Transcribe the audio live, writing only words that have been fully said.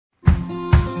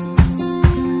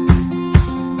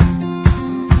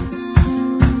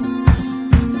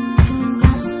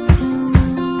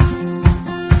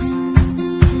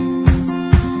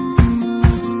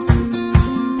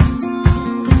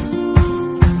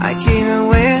I came and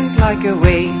went like a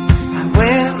wave, I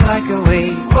went like a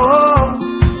wave, oh.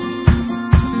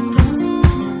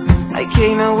 I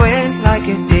came and went like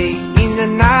a day, in the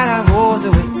night I was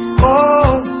away,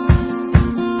 oh.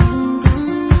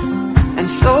 And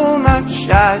so much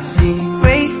I've seen,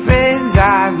 great friends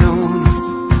I've known,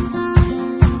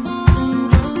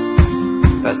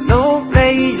 but no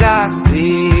place I've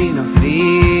been or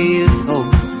feel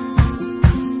home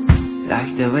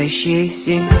like the way she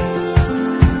sings.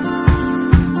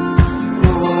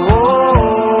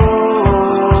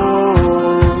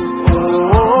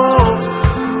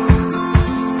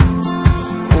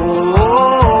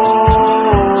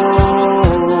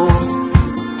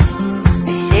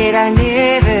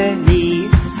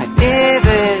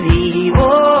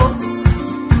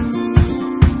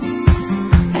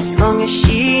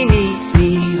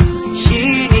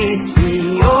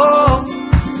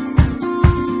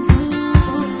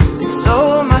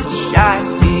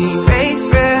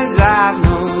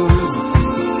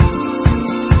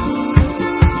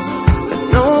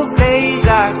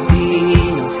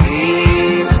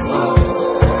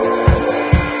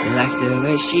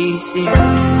 She sings.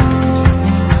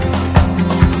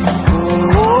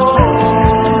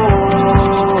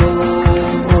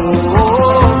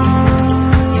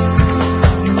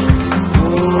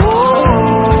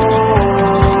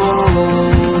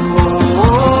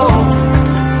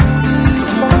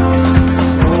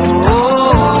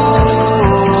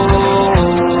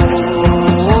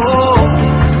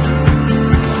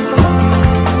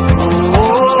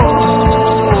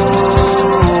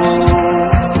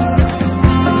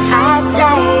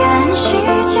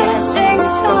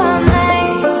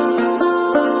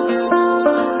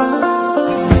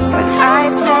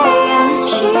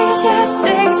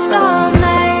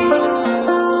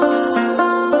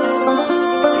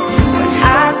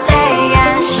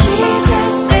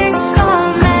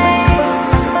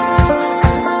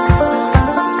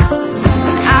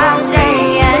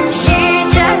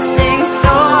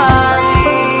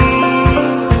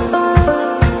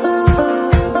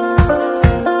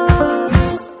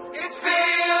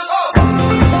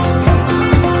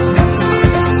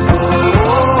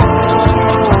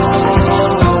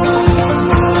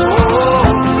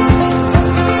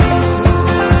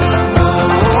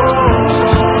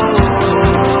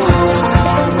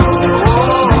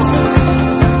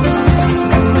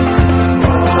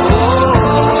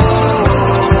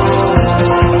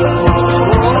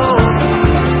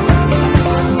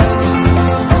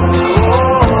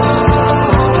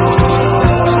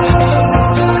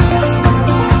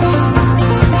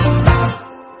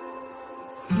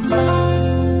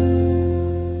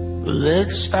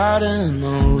 Starting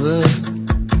over,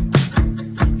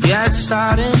 yeah, it's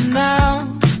starting now.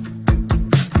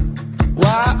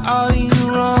 Why are you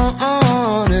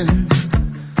running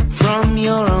from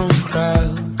your own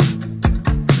crowd?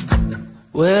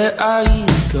 Where are you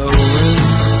going?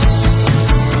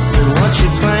 And what you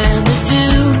plan to do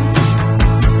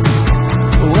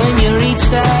when you reach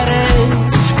that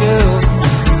age, girl?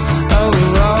 Over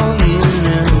all you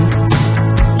know.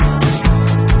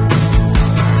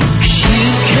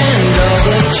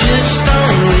 But just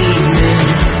don't leave me,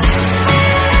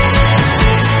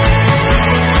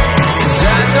 'cause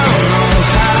I don't know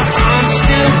how I'm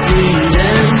still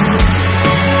breathing.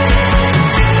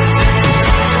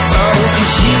 Oh,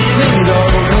 'cause you can go,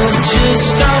 but just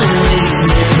don't leave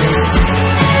me,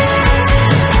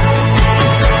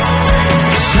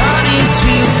 'cause I need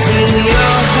to feel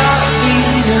your heart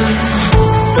beating.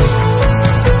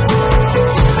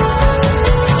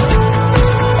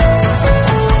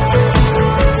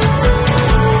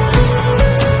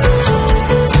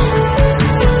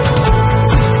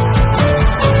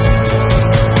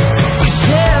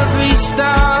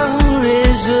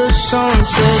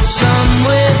 Sunset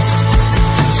somewhere,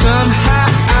 somehow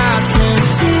I can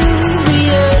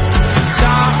feel it.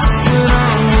 Start when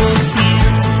I'm with you.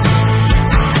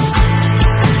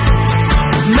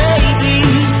 Maybe,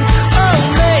 oh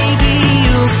maybe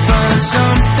you'll find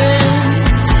something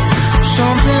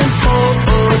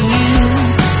for you.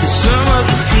 Some of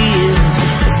the fears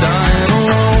of dying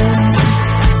alone.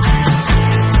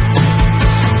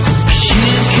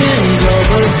 You can go,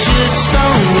 but just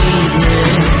don't leave me.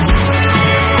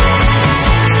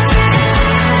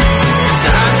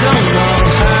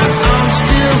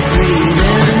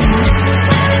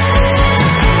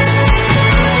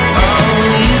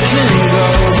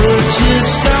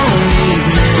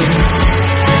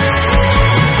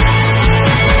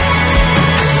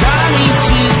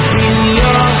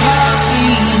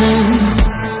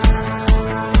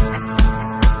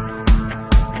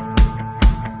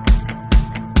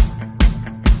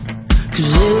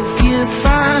 'Cause if you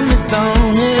find it,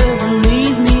 don't ever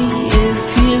leave me. If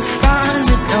you find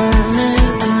it, don't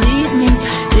ever leave me.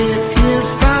 If you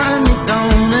find it,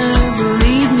 don't ever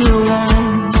leave me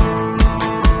alone.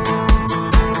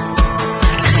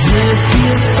 'Cause if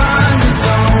you find it,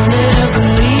 don't ever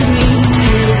leave me.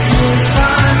 If you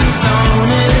find it,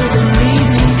 don't ever leave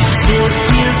me. If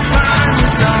you find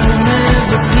it, don't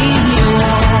ever leave me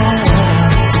alone.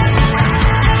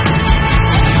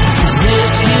 'Cause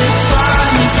if you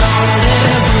find it, don't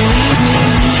ever leave me.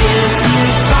 If you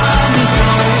find it,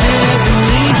 don't ever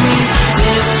leave me.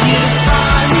 If you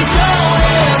find it, don't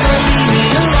ever leave me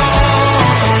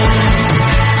alone.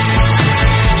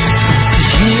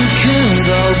 'Cause you can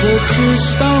go, but just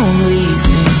don't leave.